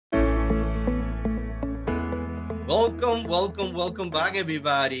Welcome back,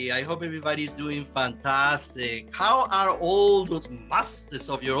 everybody. I hope everybody's doing fantastic. How are all those masters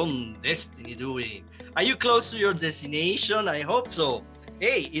of your own destiny doing? Are you close to your destination? I hope so.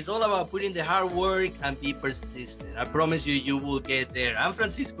 Hey, it's all about putting the hard work and be persistent. I promise you, you will get there. I'm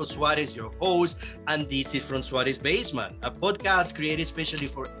Francisco Suarez, your host, and this is From Suarez Basement, a podcast created especially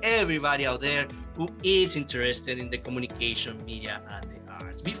for everybody out there who is interested in the communication, media, and the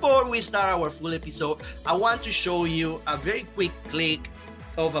arts. Before we start our full episode, I want to show you a very quick clip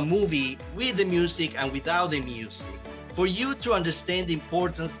of a movie with the music and without the music for you to understand the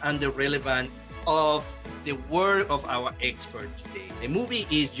importance and the relevance of the work of our expert today. The movie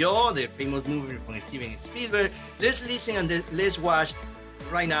is Yo, the famous movie from Steven Spielberg. Let's listen and let's watch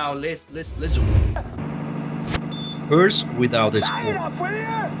right now. Let's do it. First, without the score. Up, will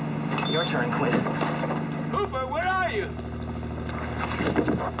you? Your turn, Quinn. Hooper, where are you?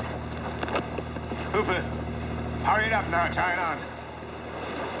 Hooper, hurry it up now, tie it on.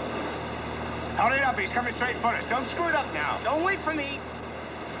 Hurry it up, he's coming straight for us. Don't screw it up now. Don't wait for me.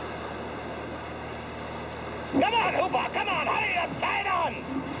 Come on, Hooper, come on, hurry it up, tie it on.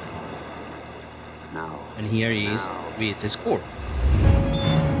 No. And here he is with the score.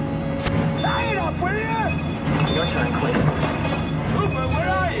 Tie it up, will you? Your turn, Quinn. Hooper, where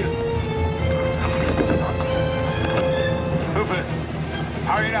are you? Hooper,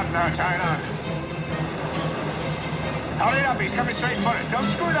 hurry it up now, tie it on. Hurry it up, he's coming straight for us. Don't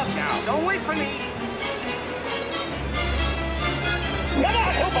screw it up now. Don't wait for me. Come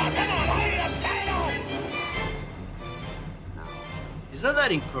on, Hooper, come on, hurry it up, tie it on. Isn't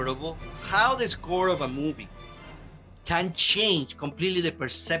that incredible? How the score of a movie can change completely the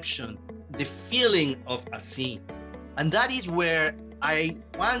perception, the feeling of a scene. And that is where I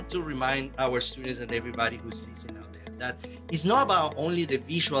want to remind our students and everybody who's listening out there that it's not about only the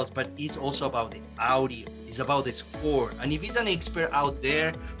visuals, but it's also about the audio. It's about the score. And if it's an expert out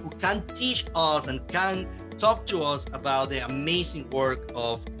there who can teach us and can talk to us about the amazing work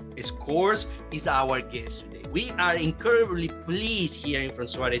of scores, is our guest today. We are incredibly pleased here in From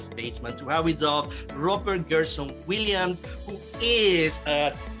Suarez Basement to have with us Rupert Gregson-Williams, who is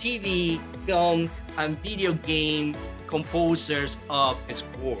a TV, film, and video game composers of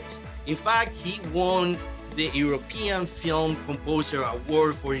scores. In fact, he won the European Film Composer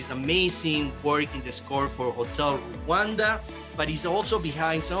Award for his amazing work in the score for Hotel Rwanda, but he's also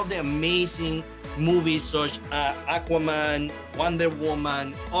behind some of the amazing movies such as Aquaman, Wonder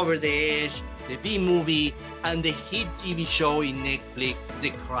Woman, Over the Edge, the B-movie, and the hit TV show in Netflix, The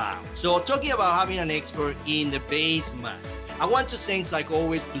Crown. So talking about having an expert in the basement, I want to thank, like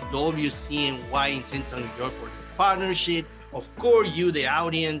always, to WCNY in Central New York for the partnership. Of course, you, the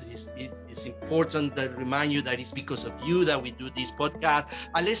audience, it's important to remind you that it's because of you that we do this podcast.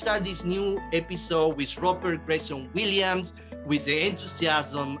 And let's start this new episode with Rupert Gregson-Williams, with the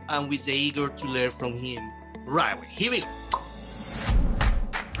enthusiasm and with the eager to learn from him. Right away, here we go.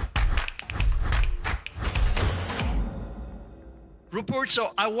 Rupert,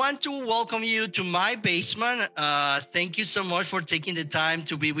 so I want to welcome you to my basement. Thank you so much for taking the time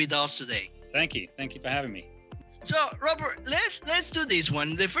to be with us today. Thank you for having me. So, Robert, let's do this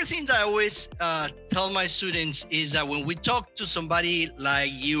one. The first thing that I always tell my students is that when we talk to somebody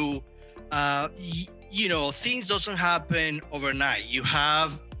like you, you know, things doesn't happen overnight. You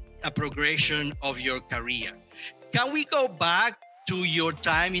have a progression of your career. Can we go back to your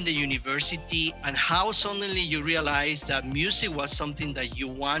time in the university and how suddenly you realized that music was something that you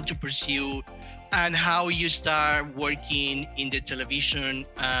want to pursue, and how you start working in the television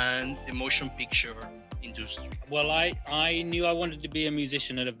and the motion picture industry? Well, I knew I wanted to be a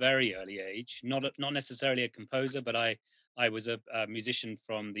musician at a very early age, not necessarily a composer, but I was a musician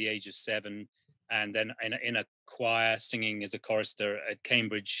from the age of 7, and then in a choir singing as a chorister at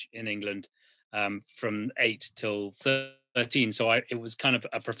Cambridge in England from 8 till 13. So it was kind of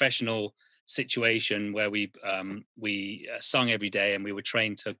a professional situation where we sung every day and we were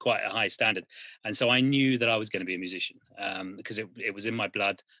trained to quite a high standard. And so I knew that I was going to be a musician because it was in my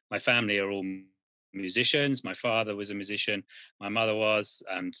blood. My family are all musicians. My father was a musician, my mother was,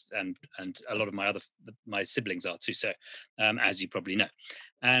 and a lot of my siblings are too. So as you probably know,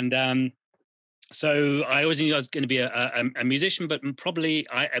 and so I always knew I was going to be a musician, but probably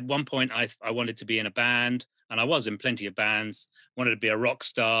at one point I wanted to be in a band, and I was in plenty of bands. Wanted to be a rock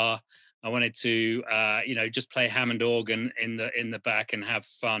star. I wanted to just play Hammond organ in the back and have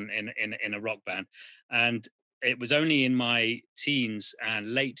fun in a rock band. And it was only in my teens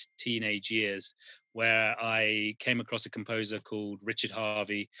and late teenage years where I came across a composer called Richard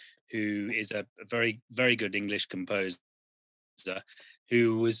Harvey, who is a very, very good English composer,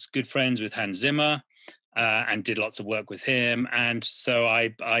 who was good friends with Hans Zimmer, and did lots of work with him. And so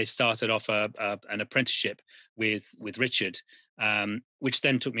I started off an apprenticeship with Richard, which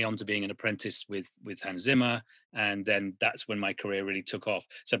then took me on to being an apprentice with Hans Zimmer, and then that's when my career really took off.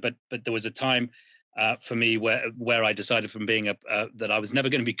 So, but there was a time for me where I decided from being that I was never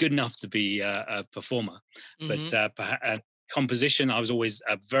going to be good enough to be a performer, but Hmm. composition I was always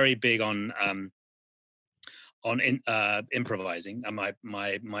very big on improvising, and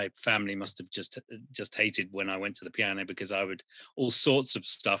my family must have just hated when I went to the piano, because I would all sorts of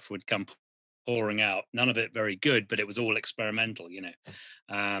stuff would come pouring out, none of it very good, but it was all experimental,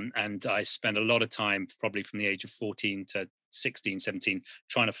 and I spent a lot of time, probably from the age of 14 to 16, 17,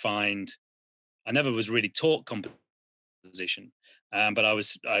 trying to find. I never was really taught composition, but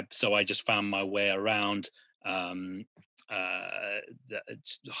so I just found my way around um, the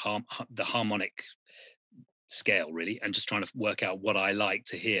harmonic scale, really, and just trying to work out what I like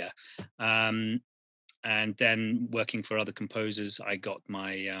to hear. Um, and then working for other composers, I got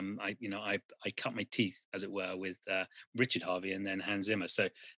my I cut my teeth, as it were, with Richard Harvey and then Hans Zimmer. So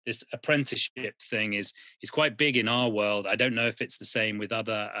this apprenticeship thing is quite big in our world. I don't know if it's the same with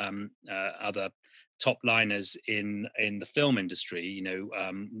other top liners in the film industry,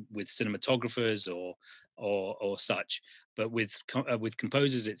 with cinematographers or such. But with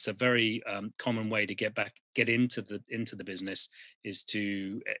composers, it's a very common way to get into the business, is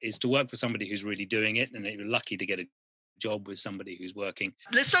to work for somebody who's really doing it, and you're lucky to get a job with somebody who's working.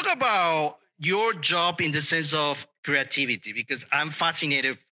 Let's talk about your job in the sense of creativity, because I'm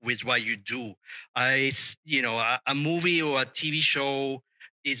fascinated with what you do. A movie or a TV show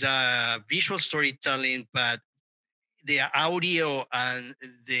is a visual storytelling, but the audio and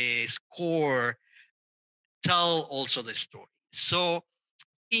the score tell also the story. So,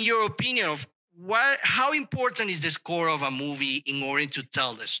 in your opinion, of how important is the score of a movie in order to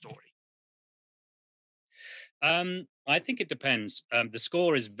tell the story? I think it depends. The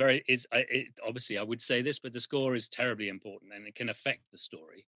score is very is obviously I would say this, but the score is terribly important, and it can affect the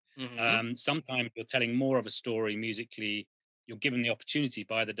story. Hmm. Sometimes you're telling more of a story musically. You're given the opportunity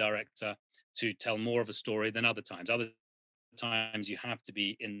by the director to tell more of a story than other times. Other times you have to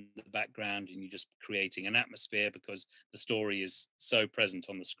be in the background and you're just creating an atmosphere because the story is so present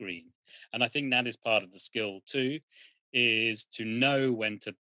on the screen. And I think that is part of the skill too, is to know when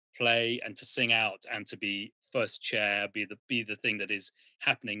to play and to sing out and to be first chair, be the thing that is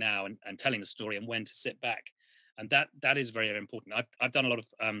happening now, and telling the story, and when to sit back. And that is very, very important. I've done a lot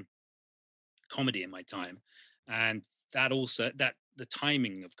of comedy in my time, and that the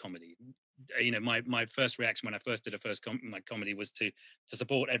timing of comedy, my first reaction when I first did my comedy was to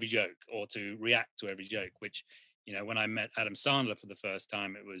support every joke or to react to every joke, which, when I met Adam Sandler for the first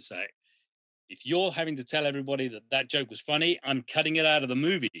time, it was if you're having to tell everybody that joke was funny, I'm cutting it out of the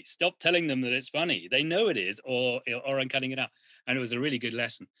movie. Stop telling them that it's funny. They know it is, or I'm cutting it out. And it was a really good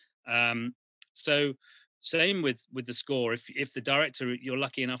lesson. So same with the score. If the director, you're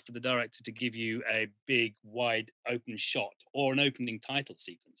lucky enough for the director to give you a big, wide open shot or an opening title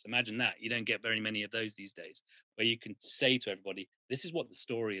sequence. Imagine that. You don't get very many of those these days, where you can say to everybody, this is what the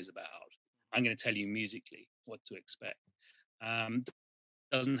story is about. I'm going to tell you musically what to expect. Um,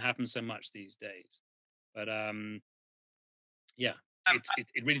 doesn't happen so much these days. But yeah, Um, it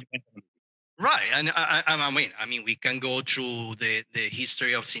really depends on. Right, and I mean, we can go through the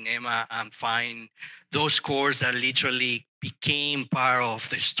history of cinema and find those scores that literally became part of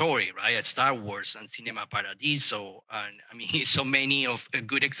the story, right? At Star Wars and Cinema Paradiso, and I mean, so many of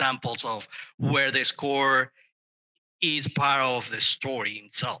good examples of where the score is part of the story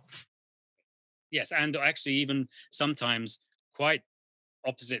itself. Yes, and actually even sometimes quite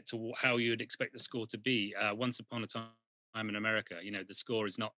opposite to how you'd expect the score to be. Once upon a time in America, the score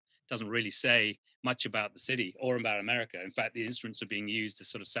doesn't really say much about the city or about America. In fact, the instruments are being used as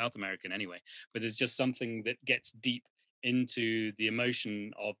sort of South American anyway. But there's just something that gets deep into the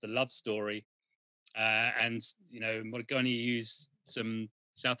emotion of the love story, and Morricone used some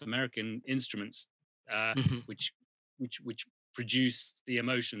South American instruments, uh, Mhm. which which produce the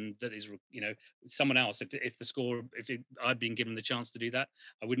emotion that is someone else. If the score, I'd been given the chance to do that,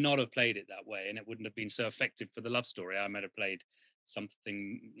 I would not have played it that way, and it wouldn't have been so effective for the love story. I might have played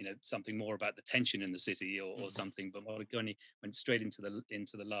something more about the tension in the city, or Mhm. something. But Morricone went straight into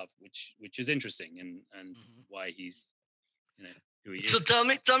the love, which is interesting, and Mhm. why he's you know who he So is. tell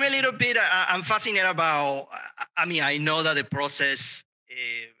me a little bit. I'm fascinated about. I mean, I know that the process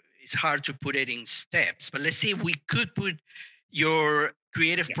is hard to put it in steps, but let's see if we could put your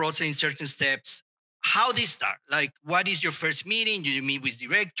creative Yeah. process in certain steps. how this start? Like, what is your first meeting? Do you meet with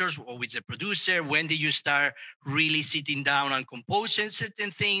directors or with the producer? When did you start really sitting down and composing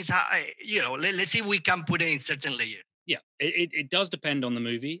certain things? Let's see if we can put it in certain layers. Yeah, it does depend on the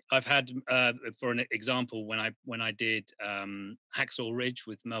movie. I've had, for an example, when I did Hacksaw Ridge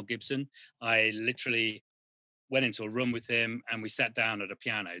with Mel Gibson, I literally went into a room with him and we sat down at a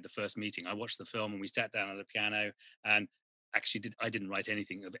piano. The first meeting, I watched the film and we sat down at a piano. And actually, I didn't write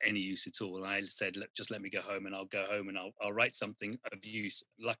anything of any use at all. And I said, look, just let me go home, and I'll go home and I'll write something of use.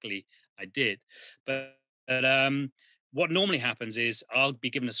 Luckily, I did. But what normally happens is I'll be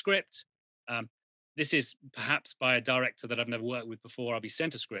given a script. Um, this is perhaps by a director that I've never worked with before. I'll be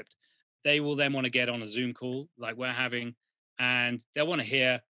sent a script. They will then want to get on a Zoom call like we're having, and they'll want to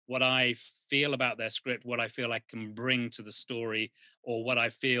hear what I feel about their script, what I feel I can bring to the story, or what I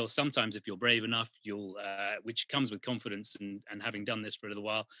feel. Sometimes, if you're brave enough, which comes with confidence and having done this for a little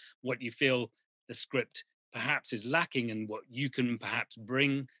while, what you feel the script perhaps is lacking, and what you can perhaps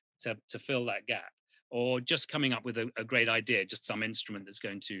bring to fill that gap, or just coming up with a great idea, just some instrument that's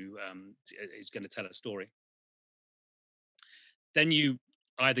going to is going to tell a story. Then you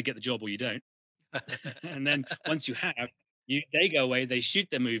either get the job or you don't. And then once you have, they go away, they shoot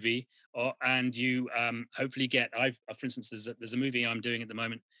their movie, and you hopefully get. For instance, there's a movie I'm doing at the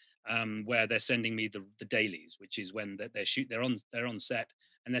moment where they're sending me the dailies, which is when they're on set,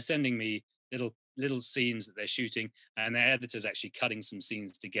 and they're sending me little scenes that they're shooting, and their editor's actually cutting some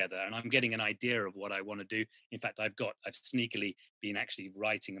scenes together, and I'm getting an idea of what I want to do. In fact, I've sneakily been actually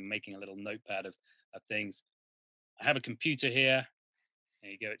writing and making a little notepad of things. I have a computer here.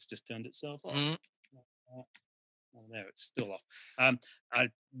 There you go. It's just turned itself off. Mhm. Oh, no, it's still off. I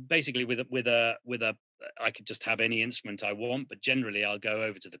basically with a I could just have any instrument I want, but generally I'll go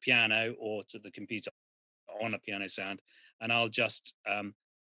over to the piano or to the computer on a piano sound, and I'll just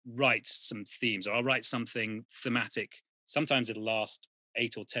write some themes, or I'll write something thematic. Sometimes it'll last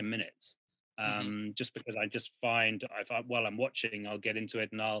 8 or 10 minutes, Mhm. just because I just find while I'm watching, I'll get into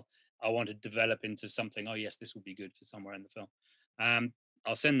it and I want to develop into something. Oh yes, this will be good for somewhere in the film. Um,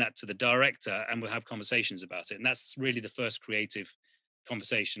 I'll send that to the director and we'll have conversations about it. And that's really the first creative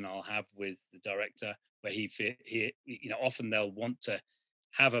conversation I'll have with the director, where often they'll want to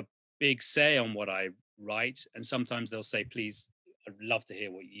have a big say on what I write. And sometimes they'll say, please, I'd love to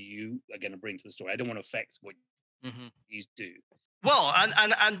hear what you are going to bring to the story. I don't want to affect what Mhm. you do. Well,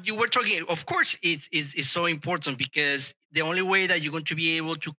 and you were talking, of course, it's so important because the only way that you're going to be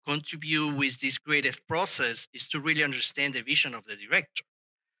able to contribute with this creative process is to really understand the vision of the director.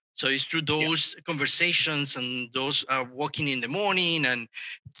 So it's through Yeah. those conversations and those walking in the morning, and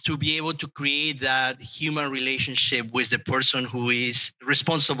to be able to create that human relationship with the person who is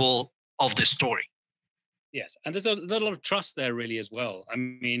responsible of the story. Yes. And there's a lot of trust there, really, as well. I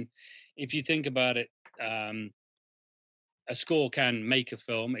mean, if you think about it, um, a score can make a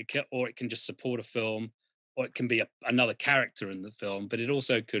film, or it can just support a film, or it can be another character in the film, but it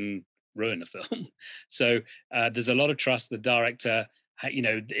also can ruin a film. So there's a lot of trust. The director,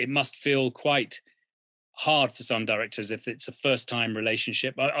 it must feel quite hard for some directors if it's a first time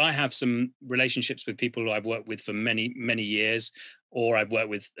relationship. I have some relationships with people who I've worked with for many, many years, or I've worked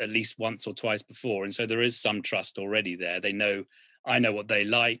with at least once or twice before. And so there is some trust already there. I know what they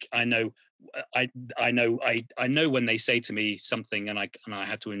like. I, I know when they say to me something and I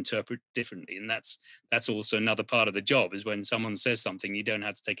have to interpret differently. And that's also another part of the job, is when someone says something, you don't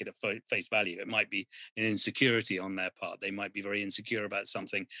have to take it at face value. It might be an insecurity on their part. They might be very insecure about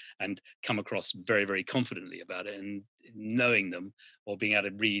something and come across very, very confidently about it. And knowing them, or being able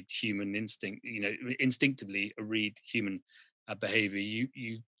to read human instinct, instinctively read human behavior,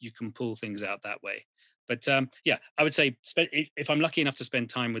 you can pull things out that way. But yeah, I would say if I'm lucky enough to spend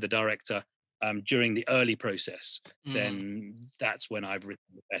time with a director during the early process, Mhm. then that's when I've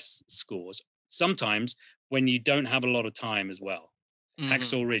written the best scores. Sometimes when you don't have a lot of time as well. Mhm.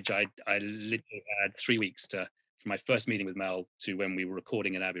 Hacksaw Ridge, I literally had 3 weeks from my first meeting with Mel to when we were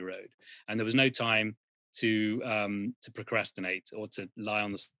recording at Abbey Road, and there was no time to procrastinate or to lie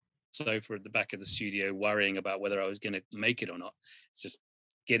on the sofa at the back of the studio worrying about whether I was going to make it or not. Just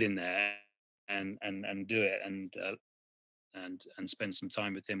get in there and do it, and spend some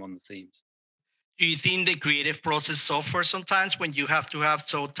time with him on the themes. Do you think the creative process suffers sometimes when you have to have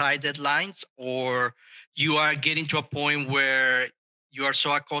so tight deadlines, or you are getting to a point where you are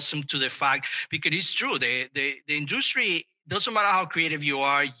so accustomed to the fact? Because it's true, the industry, doesn't matter how creative you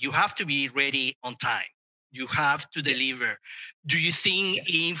are, you have to be ready on time. You have to Yeah, deliver. Do you think yeah.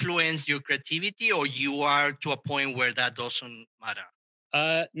 it influenced your creativity, or you are to a point where that doesn't matter?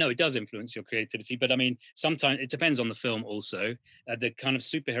 No, it does influence your creativity, but I mean, sometimes it depends on the film. Also, the kind of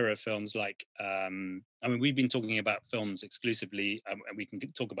superhero films, like I mean, we've been talking about films exclusively, and we can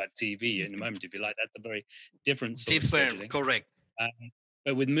talk about TV in a moment if you like. That's a very different sort of Different, scheduling. correct. Um,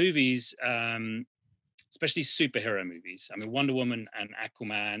 but with movies, especially superhero movies, I mean, Wonder Woman and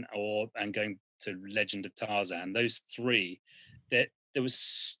Aquaman, and going to Legend of Tarzan, those three, there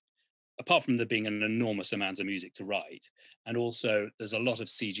was, apart from there being an enormous amount of music to write, and also there's a lot of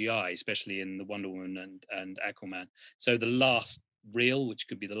CGI, especially in the Wonder Woman and Aquaman. So the last reel, which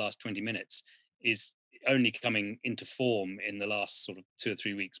could be the last 20 minutes, is only coming into form in the last sort of 2 or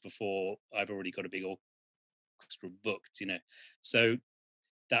 3 weeks before I've already got a big orchestra booked, So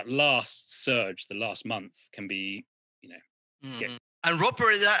that last surge, the last month, can be, you know, get Mhm. And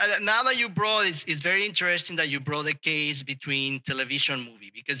Robert, now that you brought, it's very interesting that you brought the case between television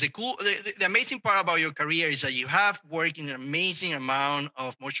movie, because the amazing part about your career is that you have worked in an amazing amount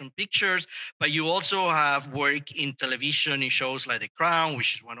of motion pictures, but you also have worked in television in shows like The Crown,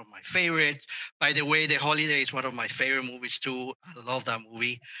 which is one of my favorites. By the way, The Holiday is one of my favorite movies too. I love that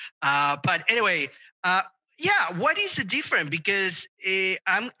movie. But anyway, uh, yeah, what is the difference? Because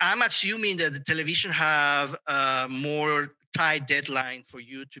I'm assuming that the television have more tight deadline for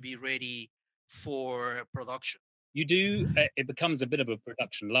you to be ready for production. you do it becomes a bit of a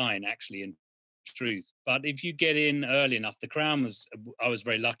production line, actually, in truth. But if you get in early enough, the Crown was, I was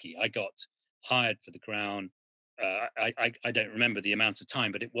very lucky. I got hired for the Crown. I don't remember the amount of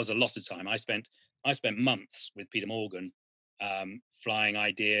time, but it was a lot of time. I spent months with Peter Morgan, flying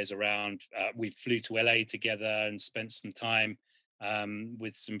ideas around. We flew to LA together and spent some time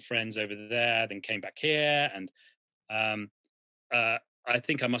with some friends over there, then came back here. And um, I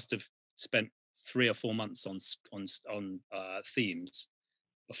think I must have spent 3 or 4 months on themes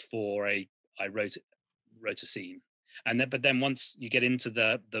before I wrote a scene. And then, but then once you get into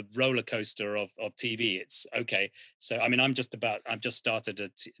the roller coaster of TV, it's okay. So I mean, I've just started a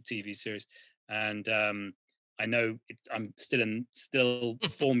TV series, and I know I'm still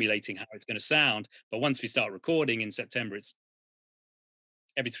formulating how it's going to sound. But once we start recording in September, it's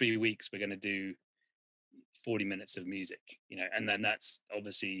every 3 weeks we're going to do 40 minutes of music, and then that's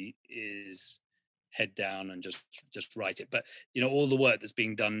obviously is head down and just write it. But all the work that's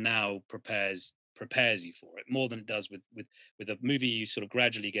being done now prepares you for it more than it does with a movie. You sort of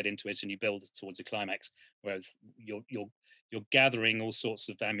gradually get into it and you build towards a climax, whereas you're gathering all sorts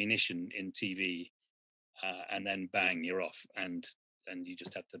of ammunition in TV, and then bang, you're off, and you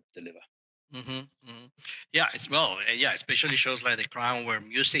just have to deliver. Hmm. Hmm. Yeah, yeah, especially shows like The Crown, where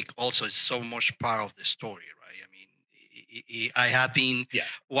music also is so much part of the story, right? I mean, I have been Yeah.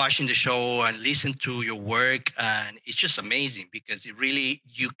 watching the show and listen to your work, and it's just amazing because it really,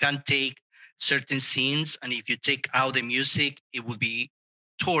 you can take certain scenes, and if you take out the music, it would be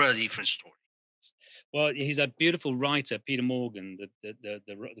totally different story. Well, he's a beautiful writer, Peter Morgan,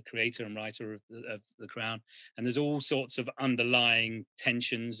 the creator and writer of the Crown. And there's all sorts of underlying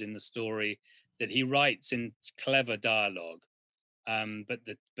tensions in the story that he writes in clever dialogue. But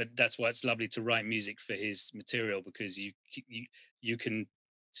that's why it's lovely to write music for his material, because you you can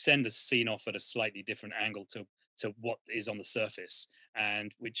send a scene off at a slightly different angle to what is on the surface,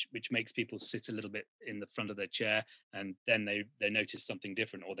 and which makes people sit a little bit in the front of their chair, and then they notice something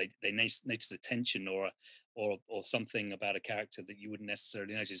different, or they notice a tension, or something about a character that you wouldn't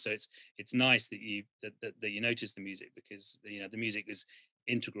necessarily notice. So it's nice that you notice the music, because the music is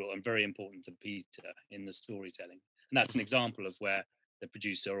integral and very important to Peter in the storytelling. And that's an Mhm. example of where the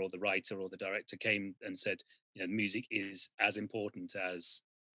producer or the writer or the director came and said, music is as important as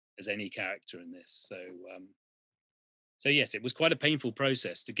any character in this. Um, so yes, it was quite a painful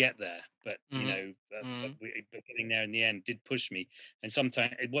process to get there, but Mhm. Mhm. but getting there in the end did push me. And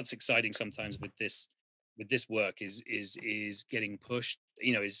sometimes what's exciting sometimes with this work is getting pushed.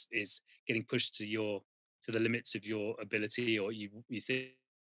 Is getting pushed to the limits of your ability, or you think,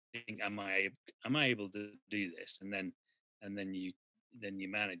 am I able to do this? And then you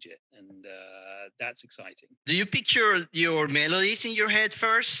manage it, and that's exciting. Do you picture your melodies in your head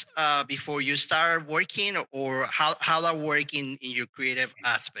first before you start working, or how that work in your creative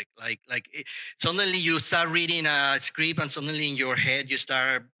aspect? Suddenly you start reading a script, and suddenly in your head you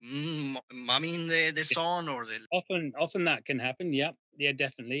start mumming the song or the. Often that can happen. Yeah, yeah,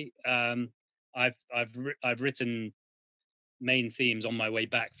 definitely. I've written main themes on my way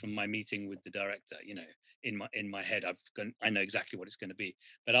back from my meeting with the director. In my head, I know exactly what it's going to be.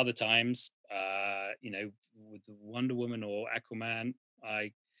 But other times, with the Wonder Woman or Aquaman,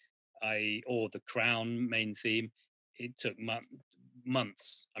 or the Crown main theme, it took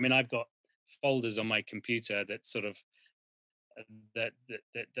months. I mean, I've got folders on my computer that sort of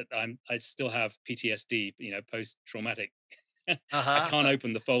I still have PTSD, post traumatic. I Uh-huh. can't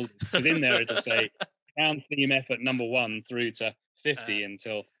open the folder because in there it'll say count theme effort number one through to uh, 50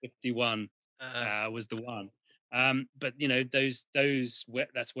 until 51 uh, was the one. But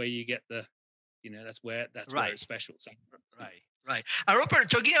that's where you get the, that's where right. it's special. So, Right, right. And Robert,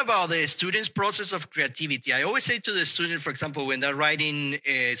 talking about the student's process of creativity, I always say to the student, for example, when they're writing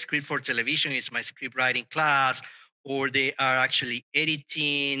a script for television, it's my script writing class, or they are actually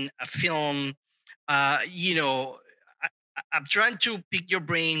editing a film. You know, I'm trying to pick your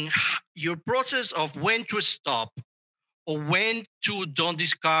brain, your process of when to stop or when to don't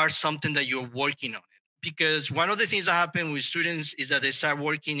discard something that you're working on. Because one of the things that happen with students is that they start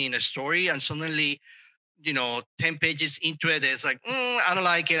working in a story and suddenly 10 pages into it, it's like, I don't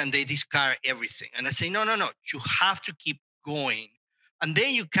like it. And they discard everything. And I say, no, no, no, you have to keep going. And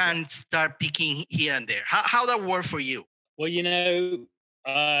then you yeah. can start picking here and there. How that work for you? Well,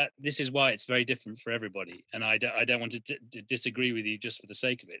 this is why it's very different for everybody, and I don't want to disagree with you just for the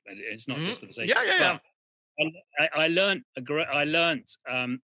sake of it. And it's not just for the sake of Yeah, it, yeah, yeah. but I learned. I learned.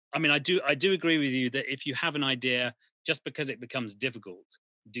 I mean, I do agree with you that if you have an idea, just because it becomes difficult,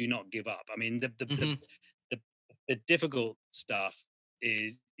 do not give up. I mean, Hmm. the, the difficult stuff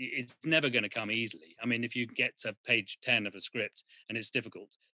it's never going to come easily. I mean, if you get to page 10 of a script and it's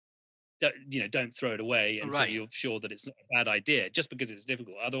difficult, don't throw it away until Right. you're sure that it's not a bad idea just because it's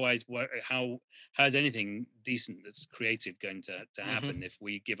difficult. Otherwise, how's anything decent that's creative going to Hmm. happen if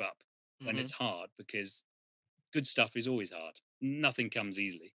we give up when Hmm. it's hard? Because good stuff is always hard. Nothing comes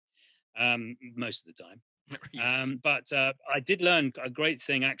easily, most of the time. Yes. But I did learn a great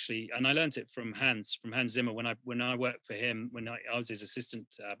thing actually, and I learned it from Hans Zimmer when I worked for him when I was his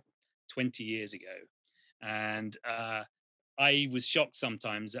assistant 20 years ago, and I was shocked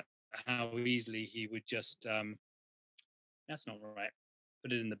sometimes at how easily he would just that's not right,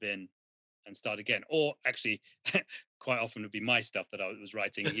 put it in the bin and start again. Or actually, quite often would be my stuff that I was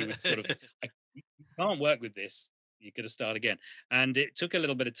writing. He would sort of, I you can't work with this. You got to start again. And it took a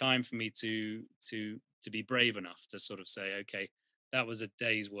little bit of time for me to be brave enough to sort of say, okay, that was a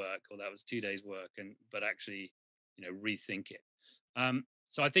day's work or that was 2 days work, and but actually, rethink it.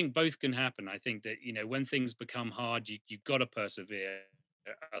 So I think both can happen. I think that when things become hard, you've got to persevere.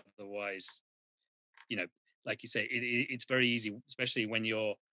 Otherwise, you know, like you say, it's very easy, especially when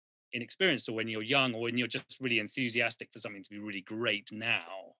you're inexperienced or when you're young or when you're just really enthusiastic for something to be really great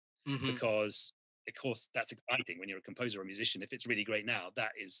now, Hmm. because of course that's exciting when you're a composer or a musician. If it's really great now,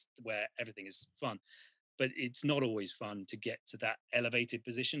 that is where everything is fun. But it's not always fun to get to that elevated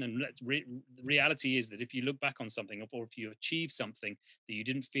position. And the reality is that if you look back on something or if you achieve something that you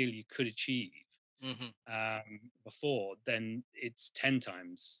didn't feel you could achieve Hmm. before, then it's 10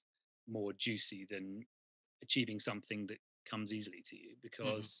 times more juicy than achieving something that comes easily to you. Hmm.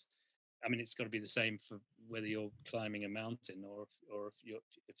 Because I mean, it's got to be the same for whether you're climbing a mountain or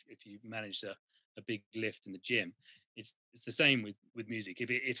if you manage a big lift in the gym. It's the same with music.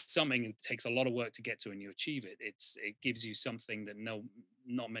 If something takes a lot of work to get to and you achieve it, it gives you something that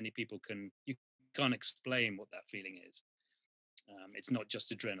not many people can. You can't explain what that feeling is. It's not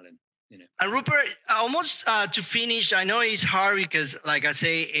just adrenaline, you know. And Rupert, almost to finish, I know it's hard because, like I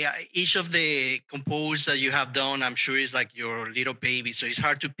say, each of the compos that you have done, I'm sure is like your little baby. So it's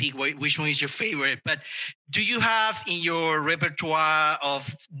hard to pick which one is your favorite. But do you have in your repertoire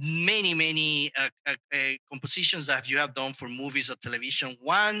of many, many compositions that you have done for movies or television,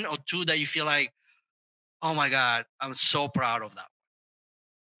 one or two that you feel like, oh my God, I'm so proud of that?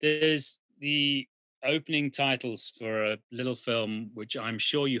 There's the opening titles for a little film which I'm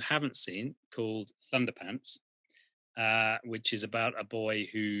sure you haven't seen called Thunderpants, which is about a boy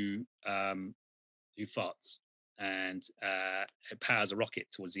who farts and it powers a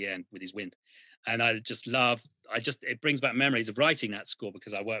rocket towards the end with his wind. And it brings back memories of writing that score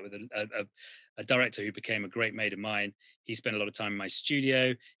because I worked with a director who became a great mate of mine. He spent a lot of time in my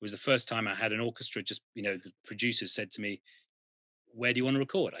studio. It was the first time I had an orchestra. Just, the producers said to me, where do you want to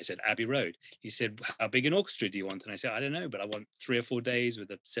record? I said, Abbey Road. He said, how big an orchestra do you want? And I said, I don't know, but I want 3 or 4 days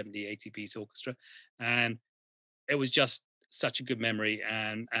with a 70, 80 piece orchestra. And it was just such a good memory.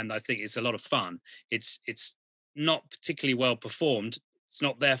 And I think it's a lot of fun. It's not particularly well performed. It's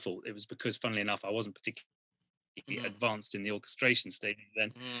not their fault. It was because, funnily enough, I wasn't particularly Mhm, advanced in the orchestration stages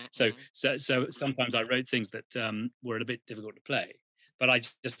then. mhm, So mhm, so sometimes I wrote things that were a bit difficult to play, but I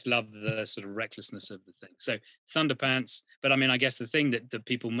just love the sort of recklessness of the thing. So Thunderpants. But I mean, I guess the thing that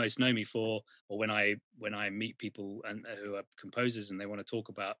people most know me for, or when I meet people and who are composers and they want to talk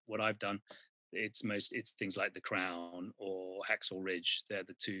about what I've done, it's things like The Crown or Hacksaw Ridge. They're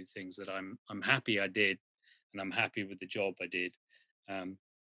the two things that I'm happy I did. and I'm happy with the job I did.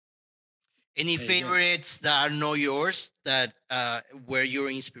 Any There you go. favorites that are not yours, that were your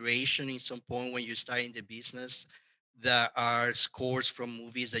inspiration in some point when you started in the business, that are scores from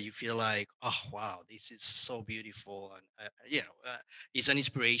movies that you feel like, oh wow, this is so beautiful, and it's an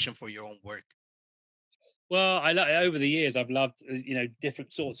inspiration for your own work. Well, I like over the years I've loved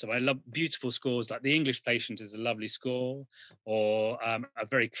different sorts of. I love beautiful scores, like The English Patient is a lovely score, or a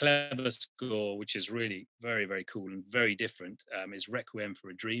very clever score, which is really very very cool and very different. Is Requiem for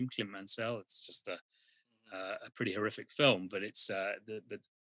a Dream, Clint Mansell. It's just a pretty horrific film, but it's the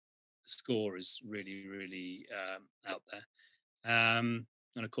score is really really out there. And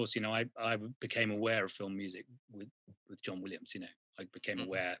of course, I became aware of film music with John Williams. I became Mhm,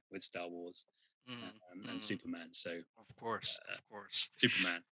 aware with Star Wars mhm, and mhm. Superman. So Of course, uh, of course.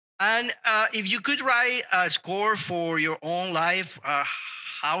 Superman. And if you could write a score for your own life,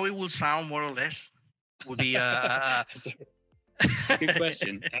 how it would sound more or less would be That's a good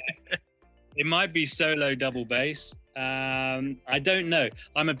question. It might be solo double bass. I don't know.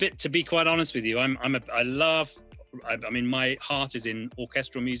 I'm a bit, to be quite honest with you, I love. I mean, my heart is in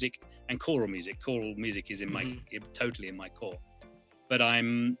orchestral music and choral music. Choral music is in totally in my core. But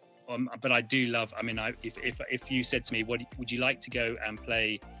but I do love. I mean, if you said to me, "What would you like to go and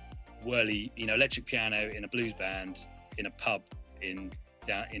play whirly, electric piano in a blues band in a pub in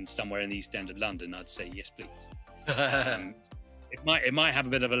somewhere in the East End of London?" I'd say yes, please. It might have a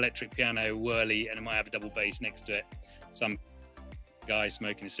bit of electric piano whirly, and it might have a double bass next to it. Some guy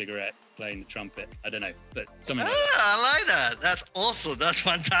smoking a cigarette, playing the trumpet. I don't know, but something like that. I like that. That's awesome. That's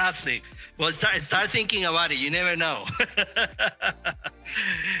fantastic. Well, start thinking about it. You never know.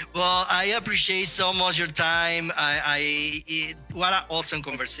 Well, I appreciate so much your time. What an awesome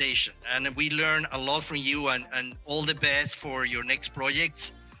conversation, and we learned a lot from you. And all the best for your next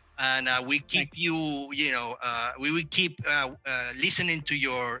projects. And we keep you. We will keep listening to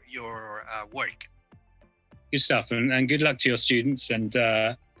your work. Good stuff, and good luck to your students. And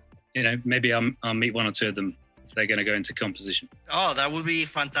maybe I'll meet one or two of them if they're going to go into composition. Oh, that would be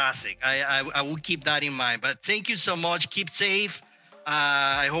fantastic. I will keep that in mind. But thank you so much. Keep safe.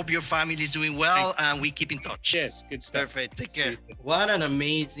 I hope your family is doing well, and we keep in touch. Yes, good stuff. Perfect. Take care. What an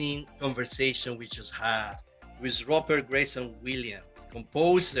amazing conversation we just had with Rupert Gregson-Williams,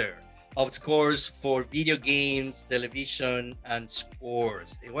 composer of scores for video games, television, and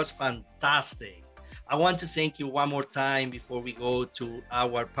sports. It was fantastic. I want to thank you one more time before we go to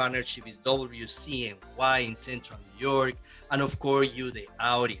our partnership with WCNY in Central New York, and of course you, the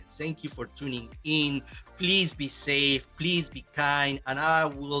audience. Thank you for tuning in. Please be safe, please be kind, and I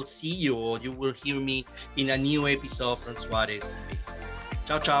will see you, or you will hear me in a new episode from Suarez.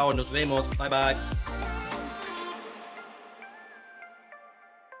 Ciao, ciao, nos vemos, bye bye.